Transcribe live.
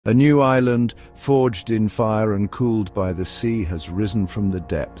A new island, forged in fire and cooled by the sea, has risen from the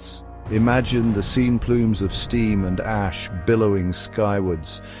depths. Imagine the seen plumes of steam and ash billowing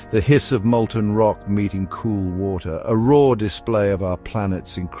skywards, the hiss of molten rock meeting cool water, a raw display of our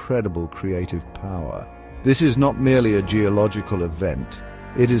planet's incredible creative power. This is not merely a geological event.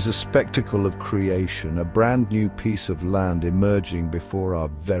 It is a spectacle of creation, a brand new piece of land emerging before our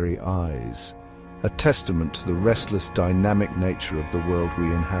very eyes. A testament to the restless, dynamic nature of the world we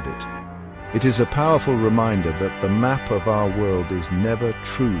inhabit. It is a powerful reminder that the map of our world is never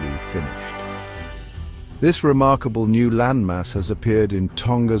truly finished. This remarkable new landmass has appeared in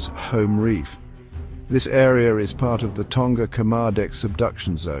Tonga's home reef. This area is part of the Tonga Kermadec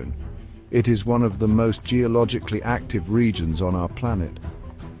subduction zone. It is one of the most geologically active regions on our planet.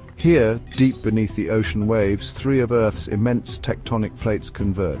 Here, deep beneath the ocean waves, three of Earth's immense tectonic plates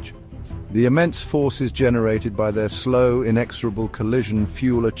converge. The immense forces generated by their slow, inexorable collision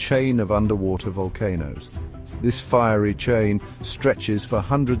fuel a chain of underwater volcanoes. This fiery chain stretches for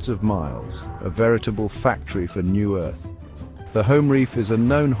hundreds of miles, a veritable factory for new Earth. The home reef is a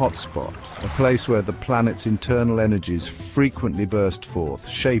known hotspot, a place where the planet's internal energies frequently burst forth,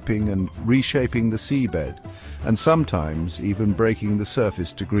 shaping and reshaping the seabed, and sometimes even breaking the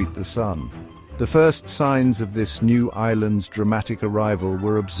surface to greet the sun. The first signs of this new island's dramatic arrival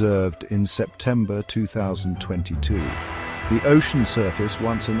were observed in September 2022. The ocean surface,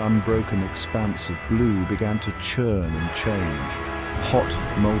 once an unbroken expanse of blue, began to churn and change.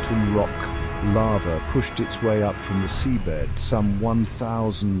 Hot, molten rock lava pushed its way up from the seabed, some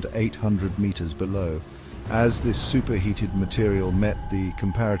 1,800 meters below. As this superheated material met the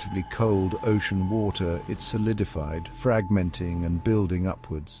comparatively cold ocean water, it solidified, fragmenting and building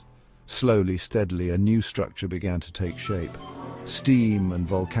upwards. Slowly, steadily, a new structure began to take shape. Steam and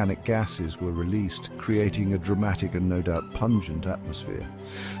volcanic gases were released, creating a dramatic and no doubt pungent atmosphere.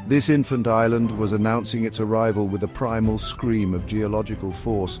 This infant island was announcing its arrival with a primal scream of geological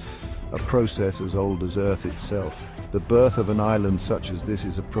force, a process as old as Earth itself. The birth of an island such as this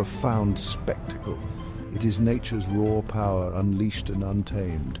is a profound spectacle. It is nature's raw power unleashed and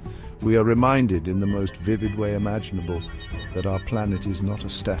untamed. We are reminded in the most vivid way imaginable that our planet is not a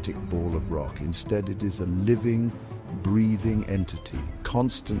static ball of rock. Instead, it is a living, breathing entity,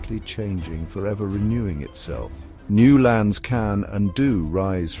 constantly changing, forever renewing itself. New lands can and do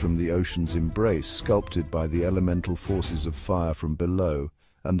rise from the ocean's embrace, sculpted by the elemental forces of fire from below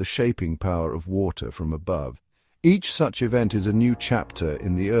and the shaping power of water from above. Each such event is a new chapter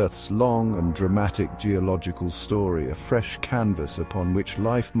in the Earth's long and dramatic geological story, a fresh canvas upon which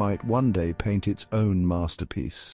life might one day paint its own masterpiece.